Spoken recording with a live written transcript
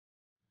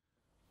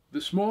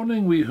This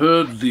morning we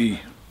heard the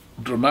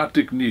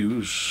dramatic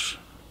news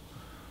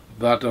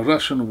that a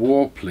Russian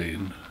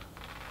warplane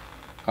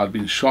had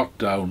been shot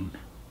down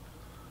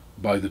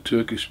by the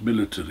Turkish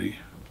military,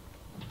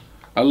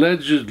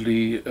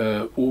 allegedly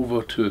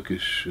over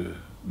Turkish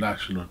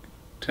national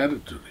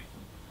territory.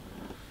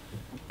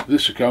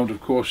 This account,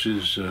 of course,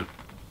 is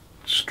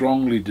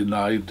strongly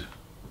denied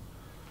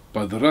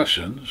by the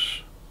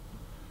Russians,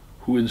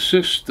 who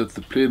insist that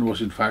the plane was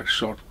in fact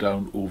shot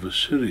down over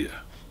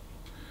Syria.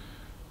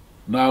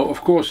 Now,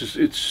 of course,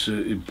 it's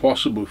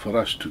impossible for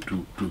us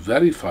to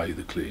verify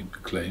the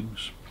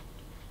claims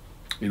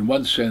in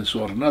one sense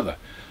or another.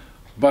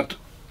 But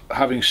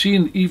having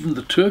seen even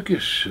the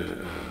Turkish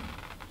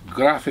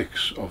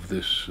graphics of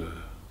this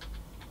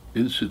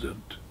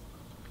incident,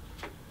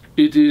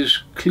 it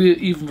is clear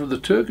even from the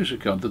Turkish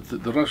account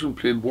that the Russian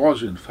plane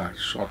was in fact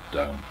shot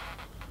down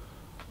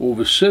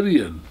over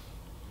Syrian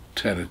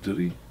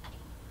territory.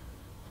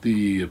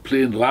 The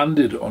plane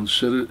landed on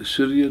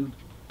Syrian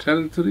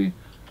territory,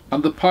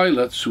 and the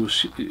pilots, who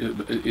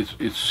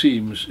it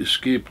seems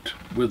escaped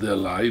with their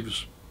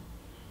lives,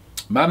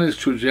 managed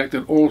to eject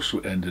and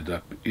also ended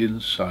up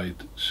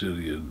inside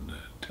Syrian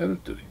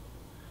territory.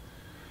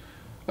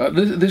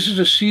 This is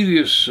a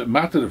serious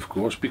matter, of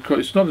course, because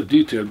it's not a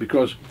detail,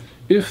 because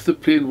if the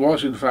plane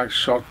was in fact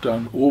shot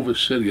down over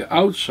Syria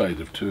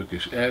outside of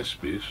Turkish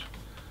airspace,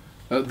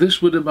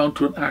 this would amount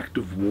to an act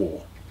of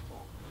war.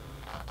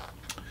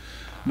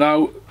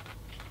 Now,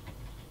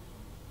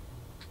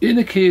 in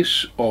a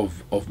case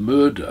of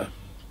murder,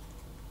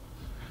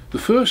 the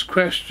first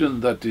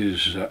question that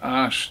is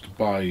asked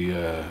by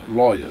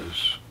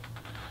lawyers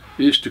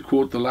is, to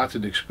quote the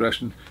Latin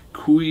expression,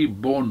 cui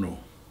bono?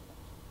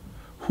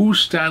 Who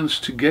stands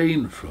to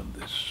gain from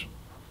this?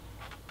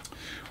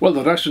 Well,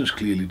 the Russians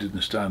clearly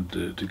didn't stand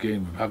to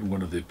gain from having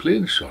one of their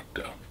planes shot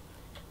down.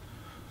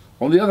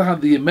 On the other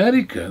hand, the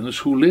Americans,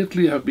 who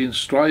lately have been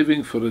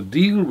striving for a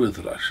deal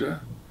with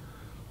Russia,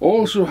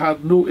 also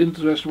had no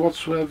interest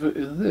whatsoever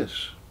in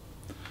this.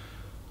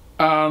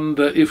 And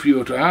if you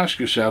were to ask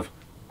yourself,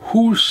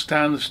 who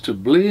stands to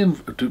blame,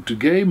 to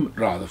gain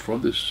rather,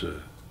 from this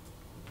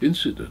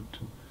incident,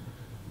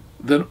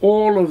 then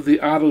all of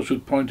the arrows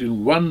would point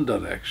in one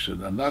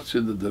direction, and that's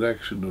in the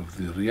direction of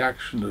the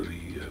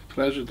reactionary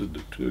president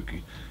of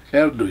Turkey,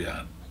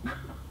 Erdogan.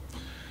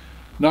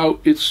 Now,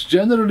 it's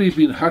generally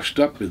been hushed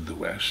up in the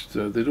West.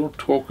 They don't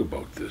talk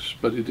about this,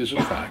 but it is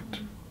a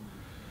fact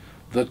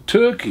that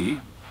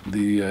Turkey,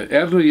 the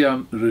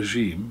Erdogan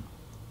regime,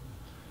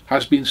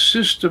 has been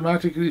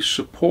systematically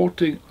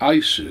supporting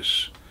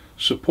ISIS,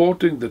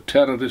 supporting the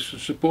terrorists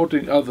and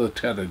supporting other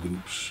terror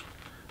groups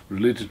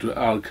related to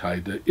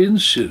Al-Qaeda in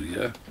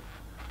Syria,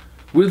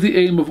 with the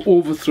aim of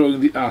overthrowing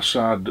the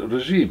Assad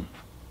regime.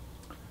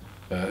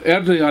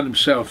 Erdogan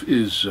himself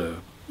is an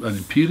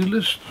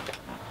imperialist.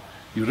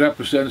 He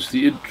represents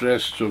the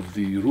interests of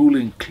the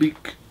ruling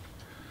clique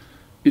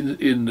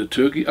in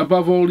Turkey.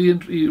 Above all,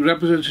 he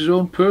represents his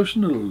own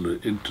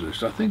personal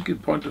interest. I think, in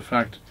point of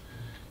fact,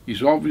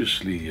 he's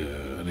obviously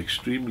an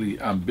extremely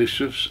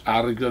ambitious,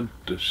 arrogant,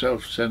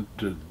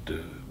 self-centered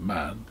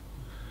man,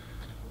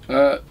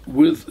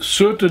 with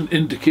certain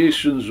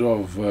indications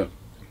of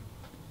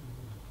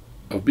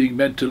being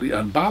mentally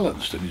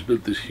unbalanced. And he's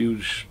built this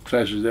huge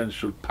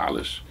presidential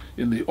palace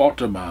in the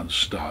Ottoman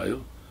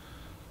style.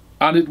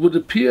 And it would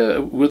appear,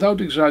 without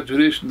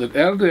exaggeration, that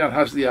Erdogan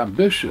has the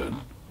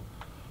ambition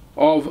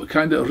of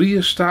kind of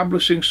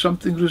re-establishing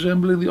something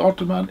resembling the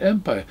Ottoman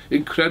Empire,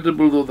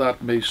 incredible though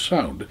that may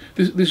sound.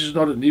 This is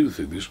not a new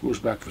thing. This goes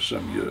back for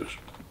some years.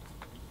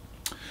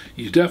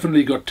 He's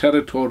definitely got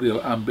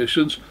territorial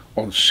ambitions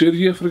on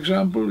Syria, for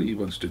example. He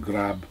wants to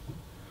grab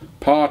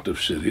part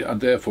of Syria,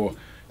 and therefore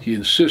he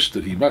insists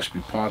that he must be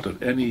part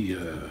of any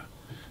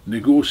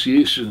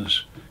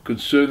negotiations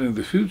concerning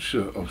the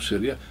future of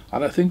Syria,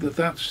 and I think that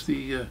that's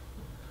the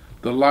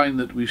line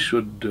that we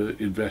should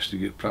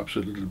investigate perhaps a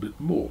little bit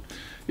more.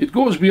 It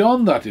goes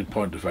beyond that, in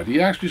point of fact. He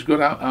actually has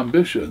got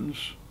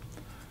ambitions,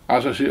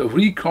 as I say, of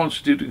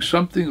reconstituting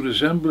something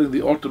resembling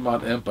the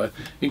Ottoman Empire,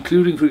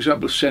 including, for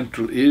example,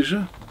 Central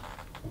Asia,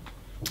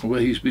 where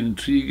he's been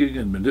intriguing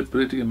and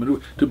manipulating and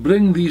maneuvering to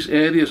bring these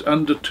areas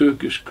under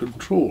Turkish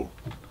control.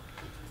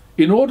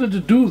 In order to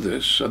do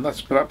this, and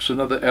that's perhaps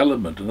another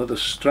element, another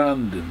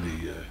strand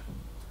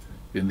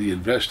in the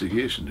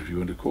investigation, if you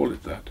want to call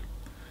it that,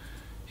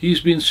 he's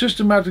been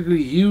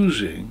systematically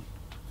using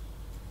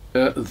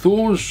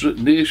those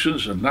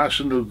nations and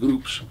national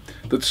groups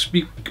that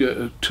speak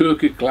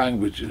Turkic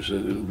languages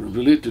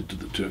related to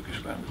the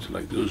Turkish language,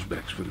 like the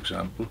Uzbeks, for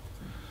example,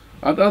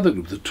 and other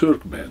groups, the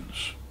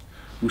Turkmens,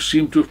 who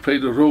seem to have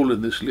played a role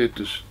in this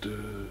latest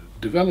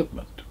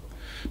development.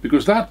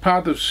 Because that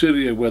part of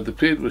Syria where the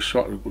plane was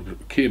shot,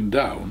 came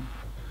down,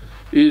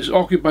 is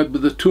occupied by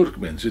the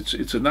Turkmens.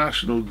 It's a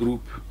national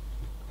group,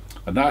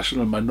 a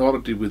national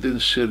minority within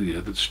Syria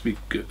that speak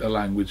a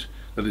language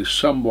that is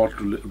somewhat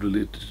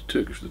related to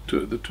Turkish, the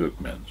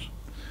Turkmens.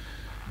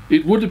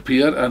 It would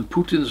appear, and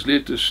Putin's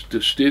latest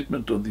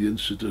statement on the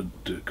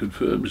incident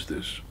confirms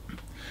this,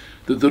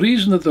 that the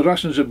reason that the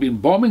Russians have been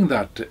bombing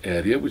that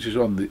area, which is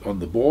on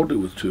the border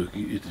with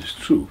Turkey, it is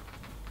true,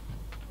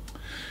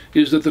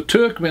 is that the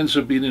Turkmens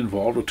have been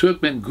involved, or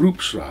Turkmen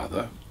groups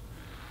rather,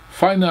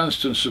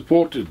 financed and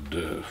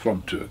supported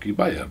from Turkey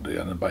by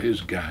Erdogan and by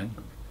his gang,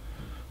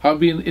 have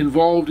been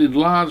involved in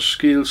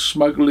large-scale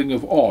smuggling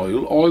of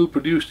oil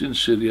produced in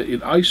Syria,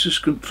 in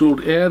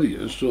ISIS-controlled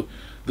areas. So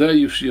there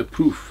you see a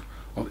proof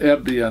of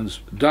Erdogan's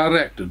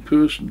direct and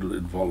personal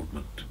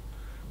involvement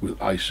with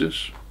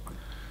ISIS.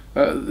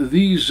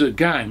 These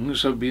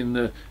gangs have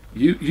been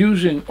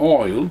using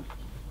oil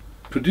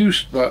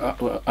produced by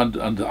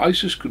under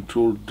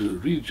ISIS-controlled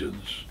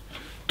regions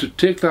to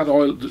take that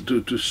oil,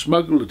 to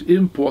smuggle it,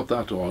 import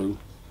that oil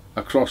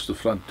across the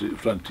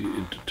frontier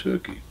into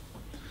Turkey.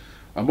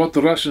 And what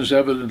the Russians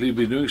evidently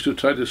been doing is to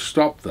try to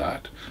stop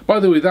that. By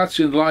the way, that's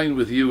in line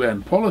with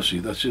UN policy,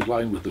 that's in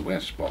line with the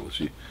West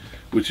policy,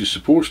 which is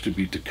supposed to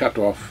be to cut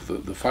off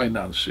the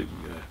financing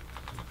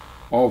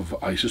of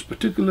ISIS,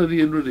 particularly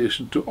in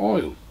relation to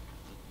oil.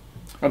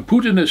 And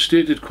Putin has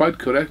stated quite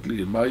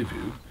correctly, in my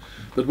view,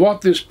 that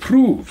what this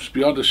proves,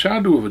 beyond a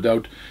shadow of a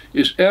doubt,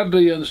 is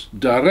Erdogan's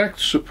direct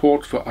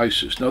support for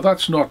ISIS. Now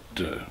that's not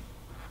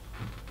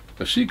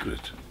a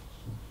secret.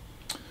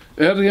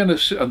 Erdogan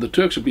and the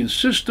Turks have been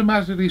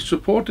systematically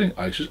supporting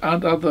ISIS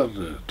and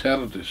other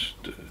terrorist,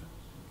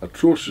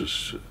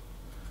 atrocious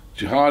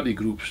jihadi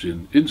groups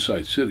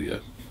inside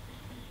Syria.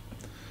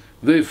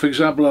 They, for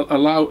example,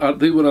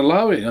 they were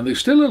allowing, and they're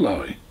still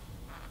allowing,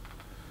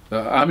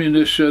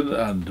 ammunition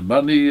and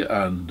money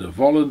and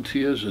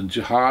volunteers and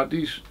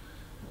jihadis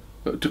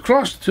to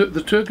cross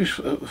the Turkish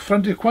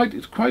frontier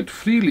quite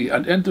freely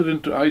and enter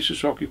into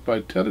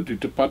ISIS-occupied territory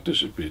to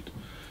participate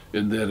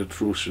in their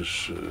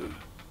atrocious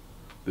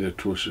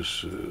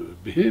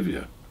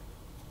behaviour.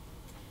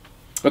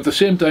 At the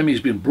same time,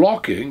 he's been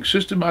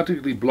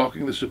systematically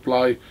blocking the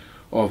supply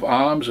of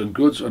arms and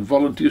goods and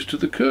volunteers to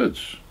the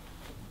Kurds.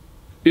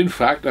 In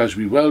fact, as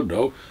we well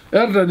know,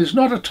 Erdogan is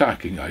not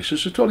attacking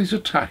ISIS at all, he's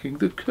attacking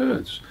the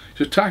Kurds.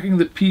 He's attacking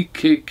the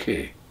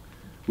PKK,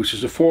 which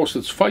is a force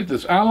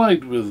that's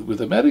allied with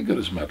America,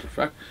 as a matter of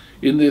fact,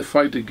 in their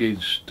fight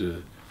against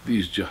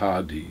these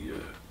jihadi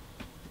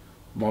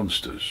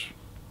monsters.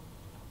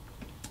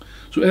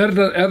 So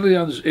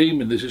Erdogan's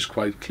aim in this is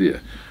quite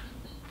clear.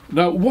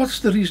 Now, what's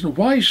the reason?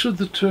 Why should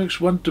the Turks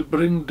want to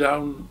bring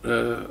down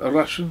a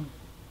Russian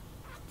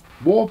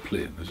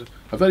warplane? It's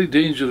a very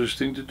dangerous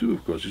thing to do,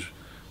 of course. It's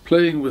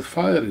playing with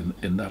fire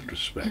in that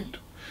respect.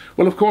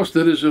 Well, of course,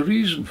 there is a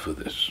reason for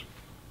this.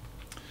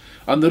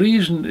 And the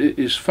reason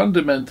is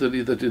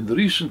fundamentally that in the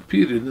recent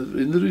period,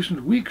 in the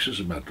recent weeks, as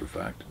a matter of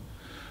fact,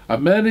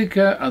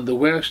 America and the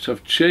West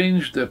have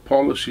changed their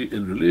policy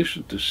in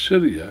relation to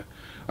Syria,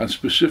 and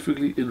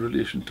specifically in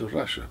relation to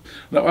Russia.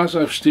 Now, as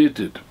I've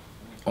stated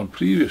on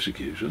previous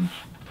occasions,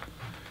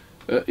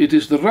 it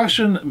is the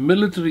Russian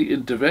military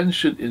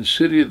intervention in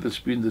Syria that's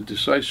been the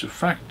decisive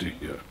factor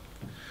here.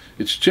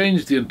 It's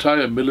changed the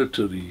entire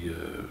military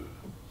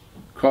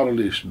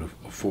correlation of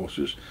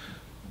forces.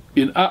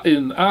 In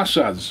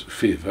Assad's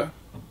favour,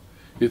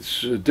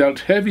 it's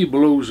dealt heavy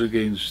blows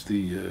against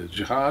the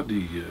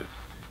jihadi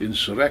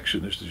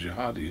insurrectionists, the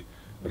jihadi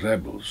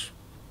rebels,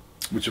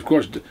 which of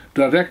course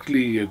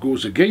directly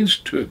goes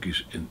against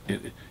Turkey's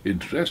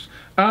interest,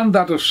 and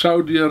that of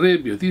Saudi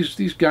Arabia.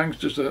 These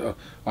gangsters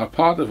are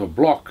part of a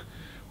bloc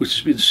which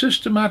has been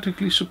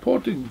systematically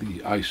supporting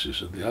the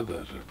ISIS and the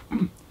other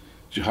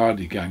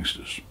jihadi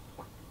gangsters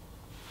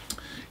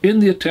in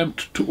the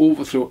attempt to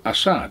overthrow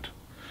Assad.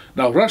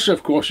 Now, Russia,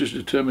 of course, is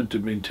determined to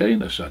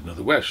maintain Assad. Now,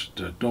 the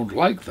West don't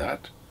like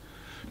that,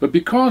 but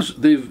because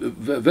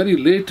very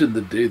late in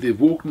the day they've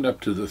woken up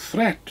to the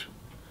threat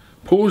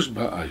posed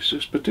by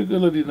ISIS,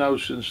 particularly now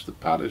since the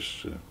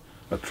Paris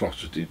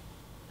atrocity,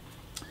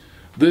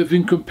 they've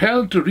been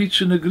compelled to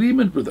reach an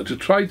agreement with it, to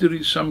try to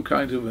reach some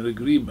kind of an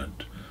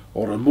agreement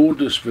or a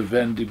modus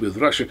vivendi with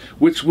Russia,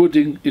 which would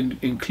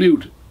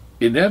include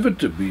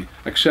inevitably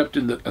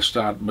accepting that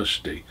Assad must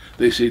stay.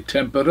 They say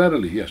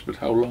temporarily, yes, but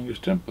how long is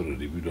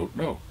temporary? We don't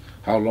know.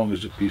 How long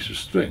is a piece of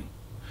string?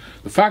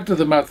 The fact of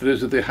the matter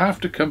is that they have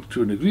to come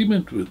to an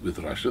agreement with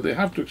Russia. They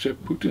have to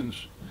accept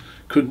Putin's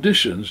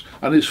conditions,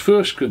 and his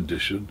first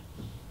condition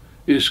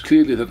is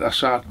clearly that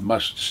Assad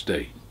must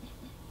stay.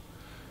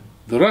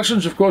 The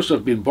Russians, of course,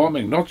 have been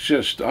bombing not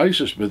just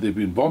ISIS, but they've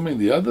been bombing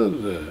the other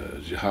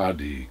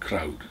jihadi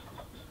crowd,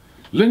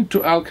 linked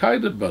to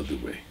Al-Qaeda, by the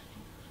way,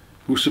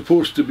 who's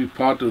supposed to be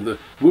part of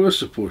were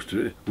supposed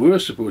to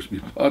be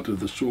part of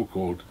the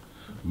so-called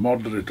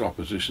moderate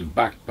opposition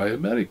backed by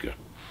America.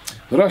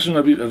 The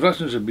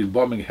Russians have been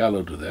bombing hell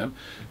out of them.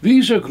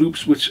 These are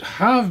groups which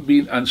have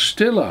been and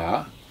still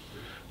are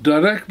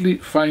directly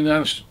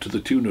financed to the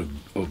tune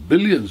of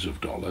billions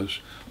of dollars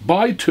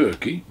by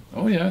Turkey.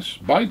 Oh yes,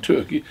 by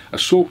Turkey, a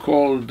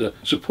so-called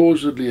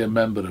supposedly a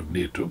member of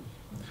NATO,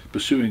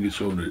 pursuing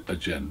its own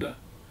agenda.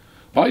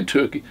 By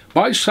Turkey,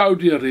 by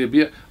Saudi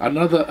Arabia,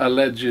 another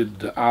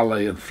alleged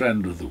ally and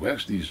friend of the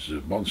West, these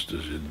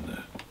monsters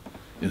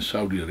in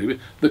Saudi Arabia,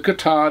 the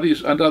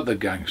Qataris and other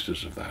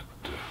gangsters of that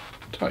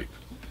type.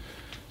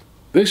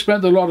 They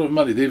spent a lot of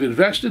money, they've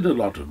invested a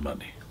lot of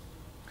money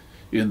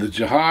in the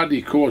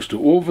jihadi cause to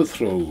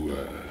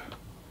overthrow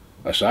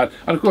Assad,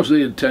 and of course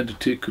they intend to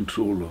take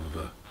control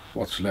of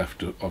what's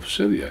left of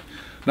Syria.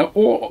 Now,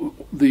 all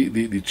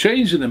the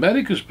change in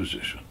America's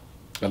position,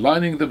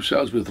 aligning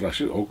themselves with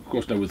Russia, of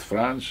course now with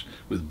France,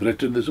 with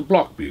Britain, there's a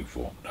bloc being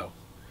formed now,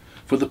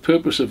 for the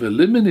purpose of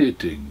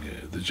eliminating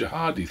the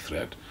jihadi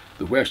threat.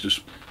 The West has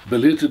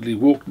belatedly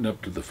woken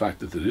up to the fact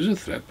that there is a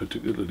threat,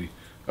 particularly,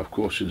 of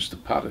course, since the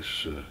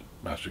Paris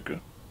massacre.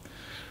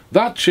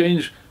 That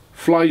change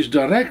flies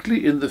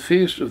directly in the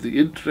face of the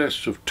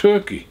interests of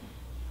Turkey,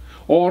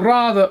 or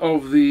rather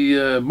of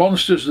the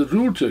monsters that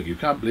rule Turkey. You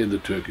can't blame the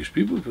Turkish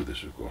people for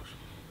this, of course.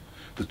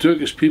 The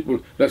Turkish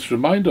people, let's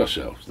remind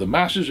ourselves, the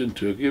masses in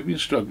Turkey have been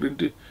struggling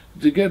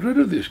to get rid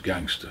of this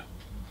gangster,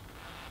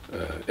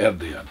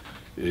 Erdogan.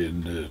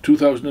 In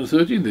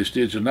 2013 they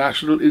staged a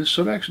national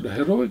insurrection, a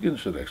heroic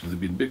insurrection. There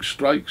have been big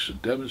strikes and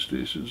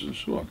demonstrations and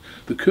so on.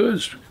 The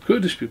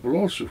Kurdish people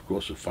also, of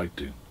course, are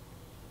fighting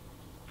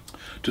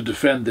to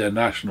defend their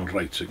national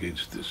rights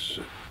against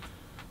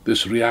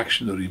this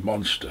reactionary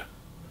monster,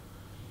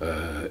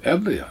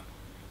 Erdogan.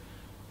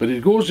 But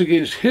it goes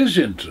against his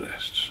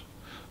interests,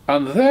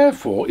 and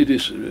therefore it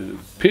is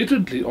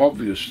patently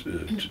obvious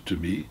to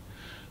me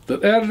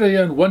that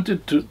Erdogan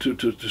wanted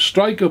to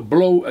strike a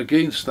blow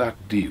against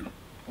that deal.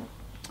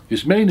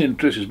 His main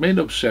interest, his main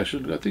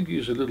obsession, I think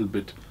he's a little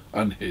bit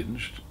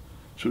unhinged,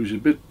 so he's a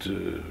bit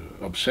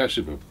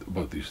obsessive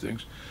about these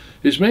things.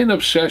 His main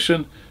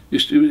obsession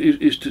is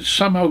to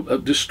somehow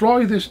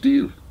destroy this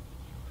deal,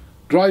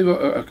 drive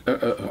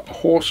a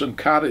horse and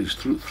carriage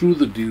through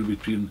the deal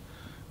between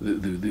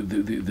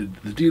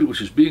the deal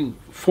which is being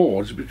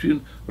forged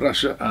between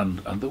Russia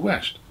and the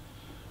West.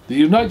 The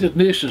United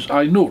Nations,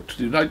 I note,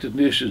 the United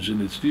Nations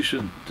in its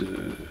recent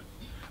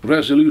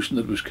resolution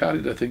that was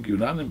carried, I think,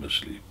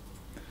 unanimously,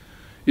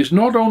 is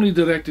not only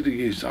directed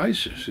against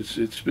ISIS,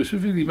 it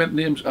specifically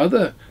names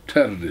other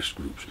terrorist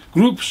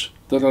groups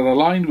that are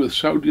aligned with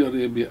Saudi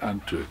Arabia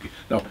and Turkey.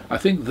 Now, I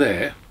think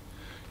there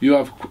you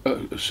have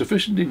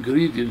sufficient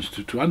ingredients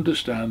to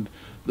understand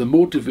the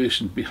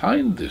motivation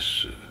behind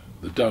this,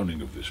 the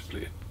downing of this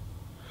plane.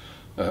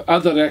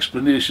 Other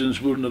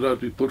explanations will no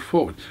doubt be put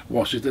forward.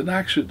 Was it an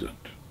accident?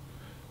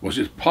 Was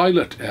it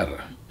pilot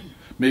error?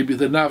 Maybe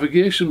the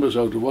navigation was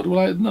out of order.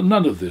 Well,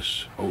 none of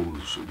this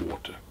holds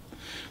water.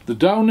 The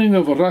downing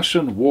of a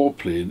Russian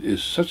warplane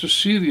is such a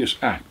serious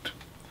act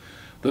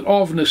that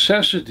of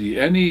necessity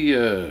any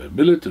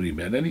military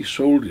man, any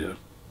soldier,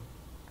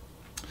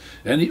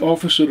 any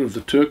officer of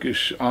the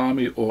Turkish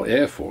army or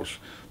air force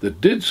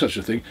that did such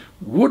a thing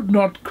would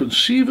not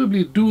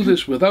conceivably do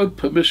this without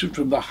permission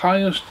from the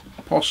highest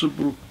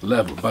possible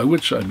level, by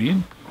which I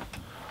mean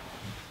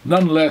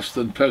none less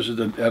than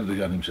President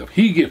Erdogan himself.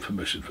 He gave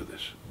permission for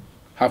this.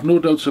 Have no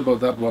doubts about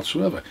that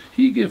whatsoever.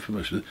 He gave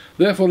permission.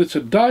 Therefore, it's a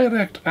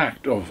direct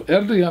act of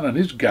Erdogan and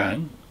his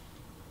gang,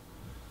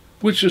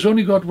 which has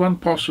only got one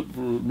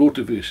possible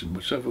motivation,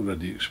 which I've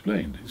already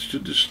explained. It's to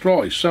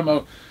destroy.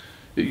 Somehow,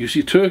 you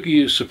see, Turkey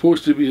is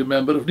supposed to be a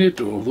member of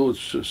NATO, although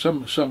it's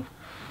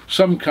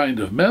some kind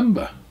of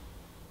member.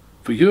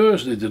 For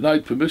years, they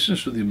denied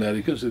permissions to the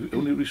Americans. They've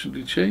only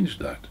recently changed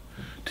that,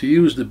 to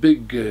use the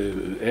big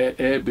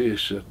air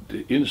base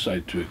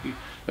inside Turkey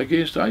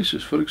against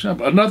ISIS, for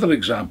example. Another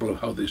example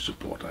of how they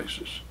support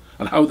ISIS,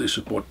 and how they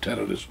support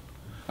terrorism,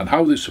 and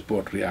how they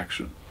support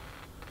reaction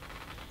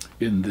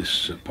in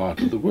this part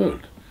of the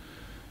world.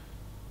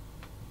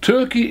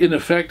 Turkey, in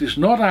effect, is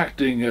not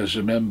acting as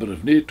a member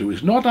of NATO,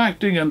 is not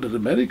acting under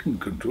American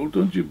control,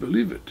 don't you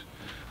believe it?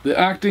 They're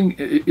acting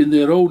in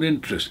their own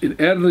interest, in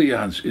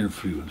Erdogan's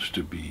influence,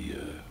 to be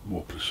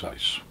more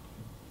precise.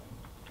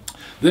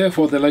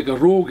 Therefore, they're like a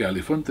rogue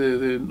elephant.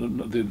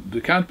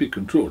 They can't be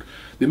controlled.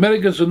 The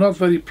Americans are not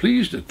very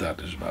pleased at that,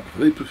 as a matter of fact.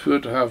 They prefer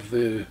to have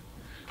their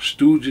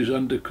stooges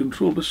under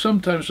control. But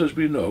sometimes, as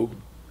we know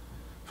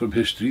from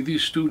history,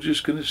 these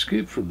stooges can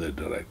escape from their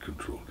direct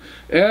control.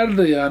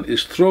 Erdogan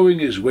is throwing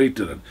his weight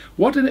around.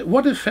 What in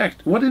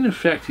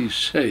effect he's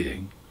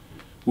saying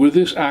with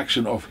this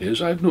action of his,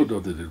 I have no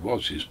doubt that it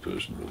was his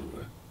personal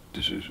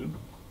decision.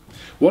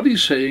 What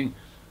he's saying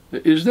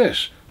is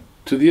this.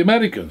 To the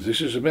Americans, this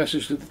is a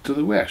message to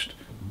the West.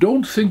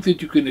 Don't think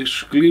that you can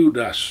exclude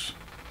us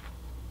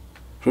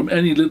from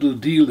any little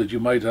deal that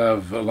you might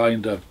have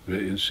lined up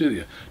in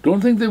Syria.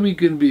 Don't think that we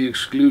can be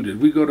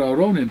excluded. We've got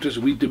our own interests.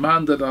 We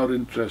demand that our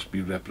interests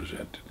be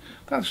represented.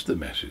 That's the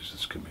message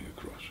that's coming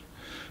across.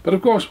 But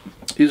of course,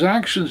 his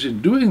actions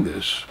in doing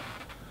this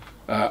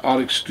are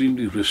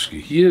extremely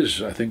risky. He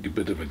is, I think, a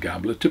bit of a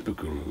gambler,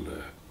 typical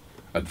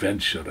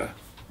adventurer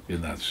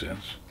in that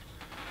sense.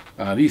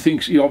 And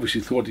he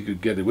obviously thought he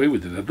could get away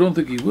with it. I don't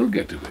think he will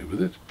get away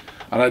with it.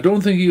 And I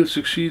don't think he'll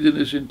succeed in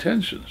his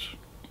intentions.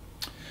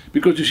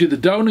 Because, you see, the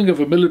downing of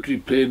a military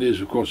plane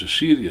is, of course, a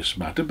serious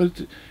matter,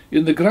 but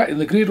in the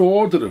great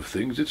order of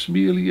things, it's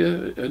merely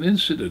an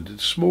incident.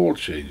 It's small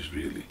change,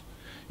 really.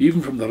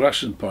 Even from the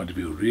Russian point of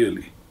view,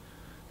 really.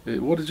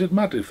 What does it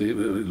matter if they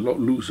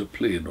lose a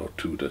plane or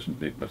two? It doesn't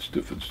make much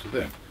difference to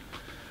them.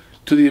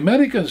 To the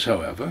Americans,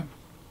 however,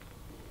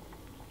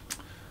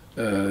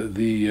 at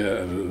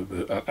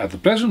the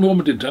present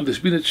moment in time, there's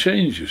been a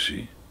change, you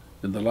see,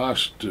 in the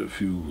last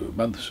few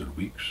months and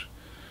weeks.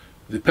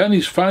 The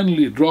penny's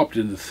finally dropped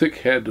in the thick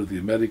head of the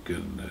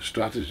American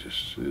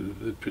strategists.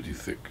 They're pretty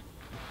thick,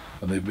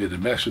 and they've made a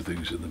mess of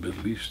things in the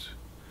Middle East.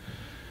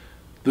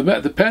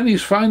 The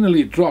penny's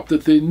finally dropped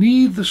that they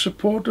need the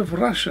support of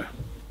Russia.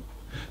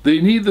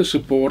 They need the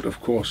support, of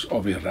course,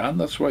 of Iran.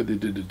 That's why they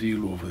did a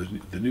deal over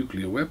the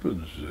nuclear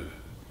weapons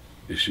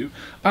issue.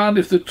 And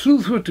if the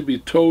truth were to be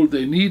told,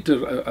 they need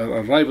to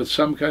arrive at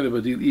some kind of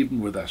a deal even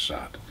with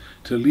Assad,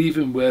 to leave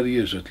him where he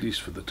is, at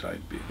least for the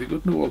time being. They've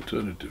got no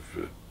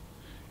alternative.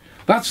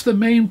 That's the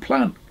main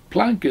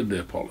plank in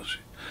their policy.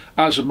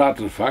 As a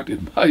matter of fact,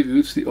 in my view,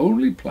 it's the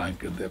only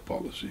plank in their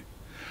policy.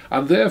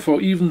 And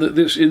therefore, even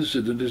this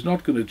incident is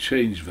not going to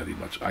change very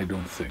much, I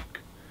don't think,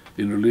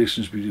 in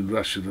relations between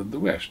Russia and the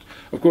West.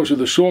 Of course, in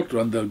the short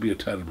run, there'll be a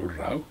terrible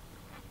row.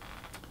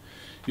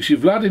 You see,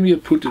 Vladimir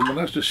Putin, one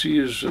has to see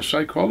his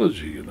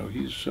psychology, you know,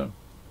 he's a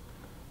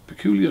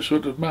peculiar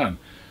sort of man.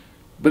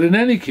 But in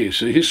any case,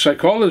 his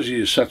psychology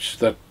is such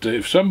that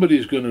if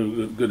somebody's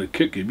going to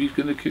kick him, he's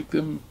going to kick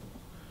them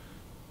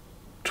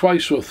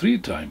twice or three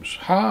times,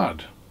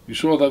 hard. You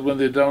saw that when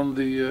they downed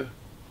the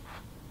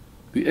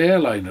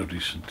airliner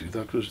recently.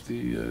 That was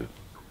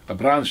a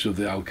branch of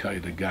the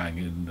Al-Qaeda gang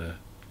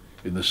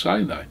in the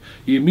Sinai.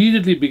 He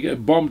immediately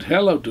bombed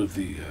hell out of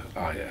the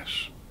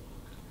IS.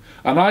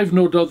 And I've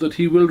no doubt that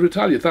he will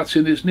retaliate. That's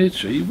in his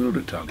nature. He will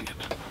retaliate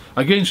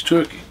against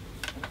Turkey.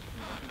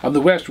 And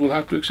the West will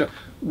have to accept.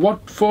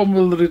 What form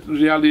will the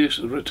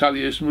retaliation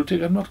will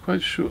take, I'm not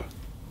quite sure.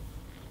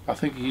 I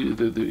think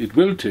it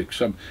will take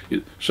some.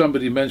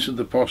 Somebody mentioned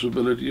the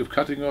possibility of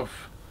cutting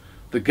off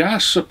the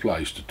gas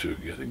supplies to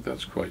Turkey. I think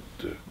that's quite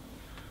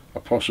a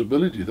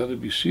possibility. That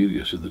would be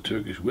serious in the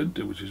Turkish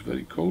winter, which is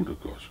very cold,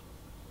 of course.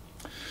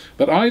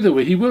 But either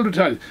way, he will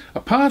retaliate.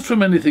 Apart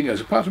from anything else,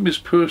 apart from his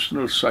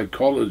personal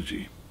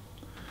psychology,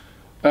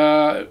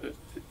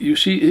 you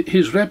see,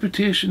 his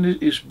reputation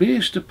is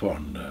based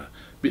upon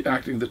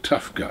acting the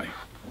tough guy,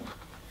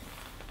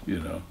 you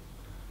know,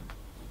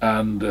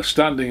 and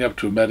standing up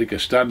to America,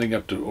 standing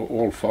up to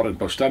all foreign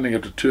powers, standing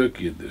up to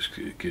Turkey in this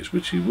case,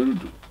 which he will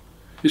do.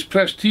 His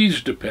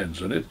prestige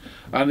depends on it,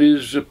 and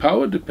his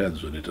power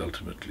depends on it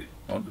ultimately.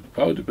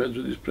 Power depends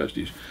on his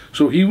prestige.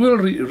 So he will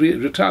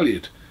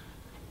retaliate.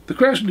 The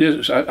question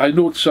is, I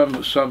note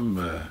some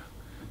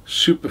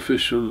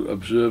superficial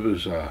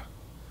observers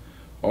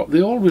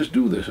they always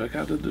do this. I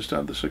can't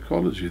understand the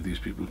psychology of these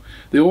people.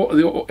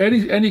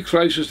 Any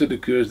crisis that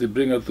occurs, they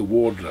bring out the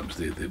war drums.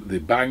 They're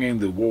banging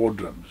the war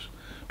drums,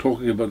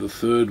 talking about the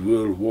Third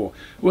World War.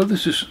 Well,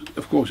 this is,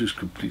 of course, is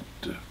complete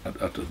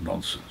utter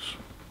nonsense.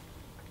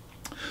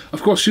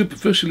 Of course,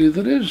 superficially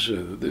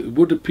there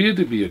would appear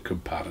to be a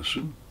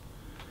comparison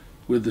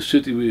with the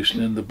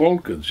situation in the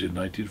Balkans in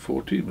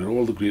 1914, where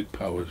all the great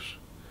powers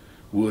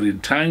were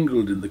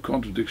entangled in the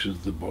contradictions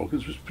of the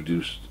Balkans, which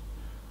produced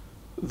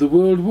the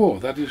World War.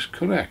 That is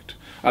correct.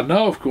 And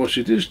now, of course,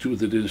 it is true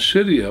that in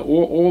Syria,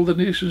 all the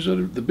nations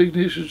the big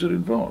nations are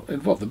involved.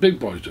 The big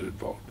boys are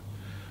involved.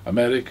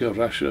 America,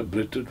 Russia,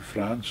 Britain,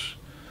 France,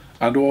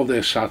 and all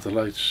their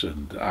satellites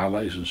and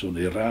allies and so on,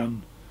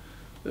 Iran,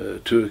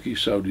 Turkey,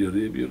 Saudi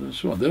Arabia, and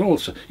so on. They're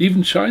also,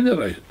 even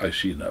China, I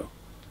see now,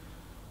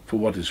 for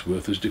what it's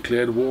worth, has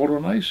declared war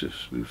on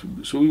ISIS.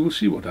 So we will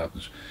see what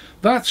happens.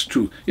 That's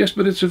true. Yes,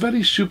 but it's a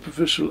very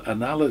superficial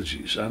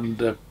analogies,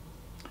 and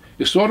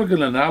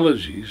historical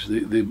analogies,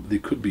 they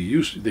could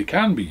be they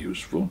can be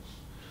useful,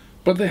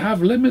 but they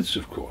have limits,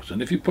 of course.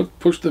 And if you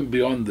push them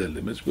beyond their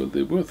limits, well,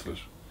 they're worthless.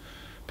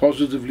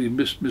 Positively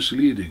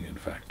misleading, in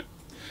fact.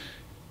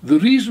 The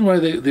reason why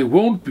there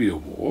won't be a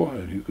war,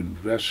 and you can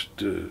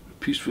rest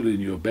peacefully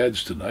in your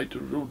beds tonight,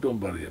 don't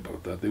worry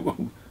about that, there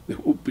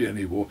won't be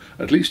any war,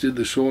 at least in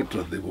the short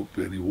run there won't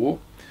be any war,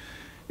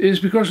 is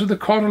because of the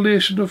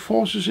correlation of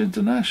forces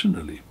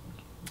internationally.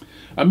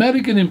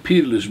 American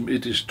imperialism,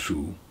 it is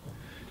true,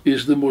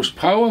 is the most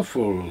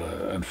powerful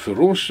and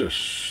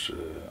ferocious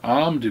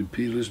armed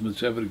imperialism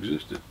that's ever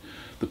existed.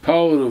 The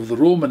power of the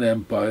Roman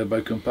Empire,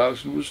 by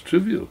comparison, was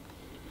trivial.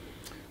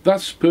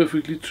 That's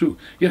perfectly true.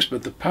 Yes,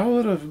 but the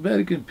power of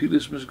American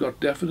imperialism has got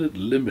definite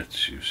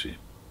limits, you see.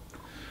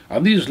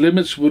 And these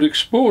limits were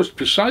exposed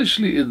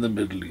precisely in the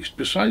Middle East,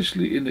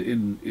 precisely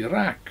in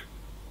Iraq.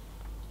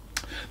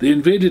 They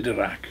invaded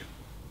Iraq.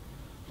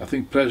 I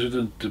think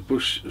President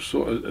Bush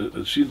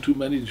had seen too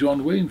many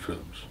John Wayne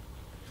films.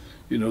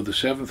 You know, the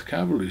 7th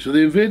Cavalry. So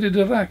they invaded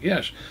Iraq,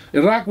 yes.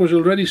 Iraq was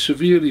already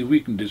severely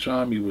weakened. Its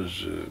army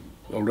was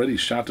already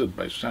shattered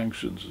by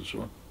sanctions and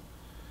so on.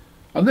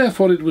 And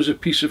therefore it was a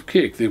piece of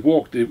cake. They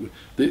walked into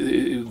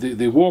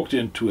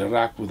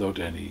Iraq without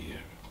any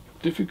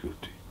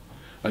difficulty.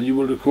 And you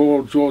will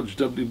recall George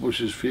W.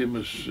 Bush's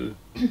famous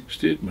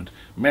statement,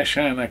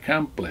 mission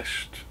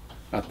accomplished,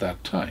 at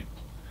that time.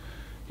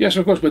 Yes,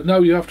 of course, but now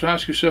you have to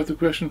ask yourself the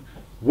question,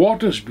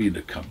 what has been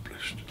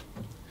accomplished?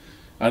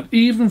 And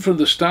even from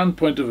the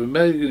standpoint of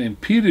American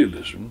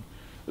imperialism,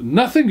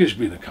 nothing has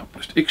been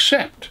accomplished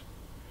except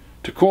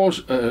to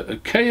cause a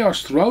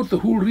chaos throughout the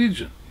whole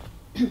region.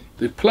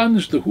 They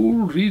plunged the whole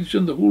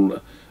region, the whole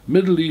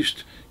Middle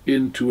East,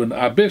 into an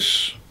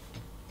abyss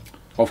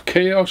of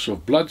chaos,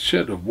 of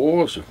bloodshed, of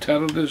wars, of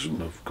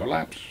terrorism, of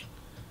collapse,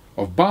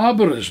 of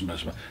barbarism.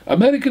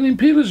 American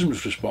imperialism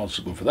is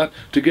responsible for that,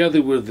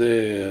 together with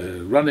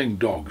their running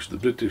dogs, the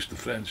British, the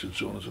French, and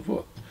so on and so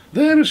forth.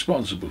 They're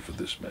responsible for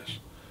this mess,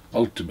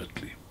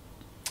 ultimately.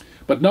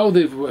 But now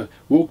they've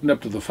woken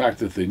up to the fact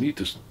that they need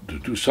to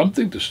do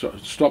something to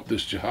stop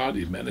this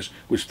jihadi menace,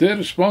 which they're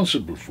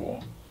responsible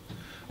for,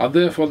 and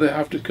therefore they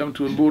have to come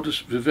to a modus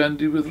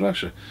vivendi with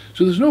Russia.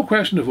 So there's no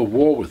question of a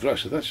war with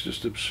Russia. That's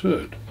just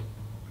absurd.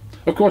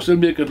 Of course,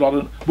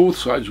 both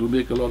sides will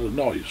make a lot of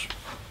noise.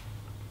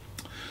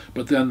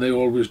 But then they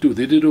always do.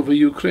 They did over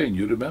Ukraine,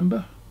 you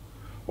remember?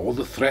 All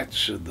the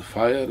threats and the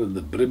fire and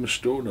the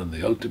brimstone and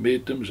the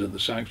ultimatums and the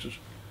sanctions.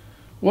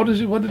 What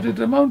did it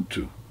amount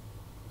to?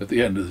 At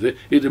the end of the day,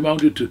 it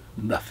amounted to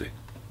nothing.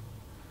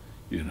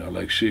 You know,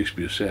 like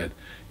Shakespeare said,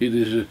 it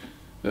is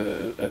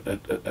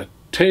a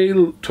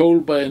tale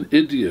told by an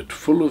idiot,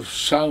 full of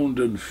sound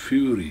and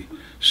fury,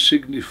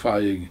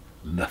 signifying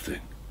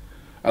nothing.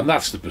 And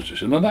that's the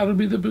position, and that'll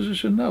be the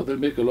position now. They'll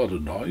make a lot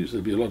of noise.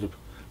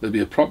 There'll be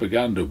a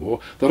propaganda war.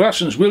 The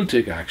Russians will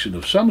take action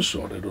of some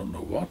sort. I don't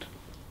know what,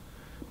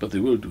 but they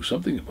will do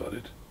something about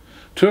it.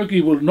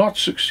 Turkey will not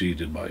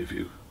succeed, in my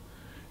view,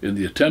 in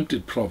the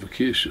attempted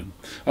provocation.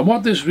 And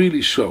what this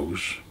really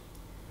shows,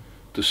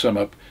 to sum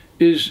up,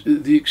 is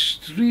the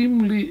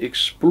extremely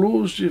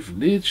explosive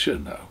nature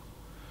now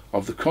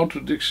of the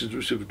contradictions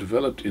which have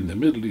developed in the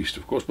Middle East,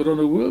 of course, but on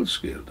a world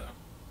scale now.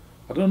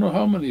 I don't know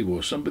how many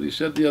wars. Somebody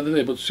said the other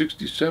day, about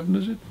 67,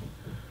 is it?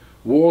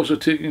 Wars are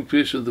taking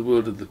place in the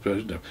world at the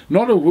present time.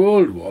 Not a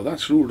world war,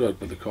 that's ruled out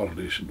by the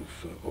correlation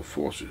of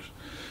forces.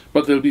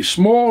 But there'll be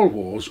small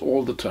wars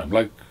all the time,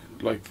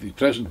 like the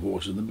present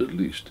wars in the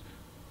Middle East.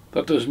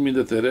 That doesn't mean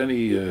that they're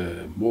any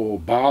more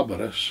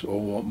barbarous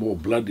or more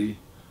bloody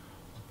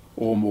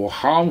or more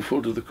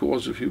harmful to the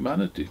cause of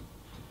humanity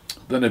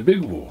than a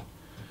big war.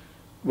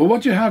 But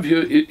what you have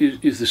here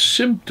is the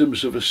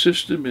symptoms of a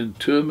system in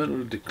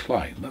terminal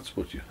decline. That's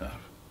what you have.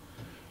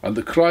 And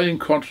the crying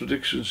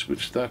contradictions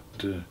which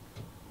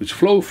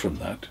flow from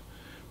that,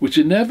 which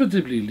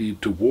inevitably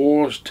lead to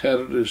wars,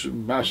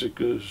 terrorism,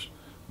 massacres,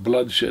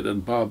 bloodshed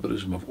and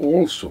barbarism of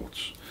all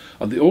sorts.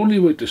 And the only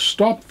way to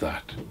stop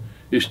that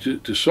is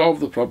to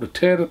solve the problem,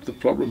 tear up the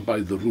problem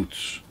by the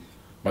roots,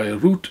 by a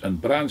root and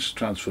branch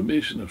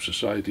transformation of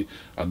society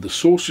and the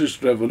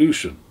socialist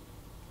revolution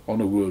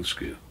on a world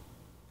scale.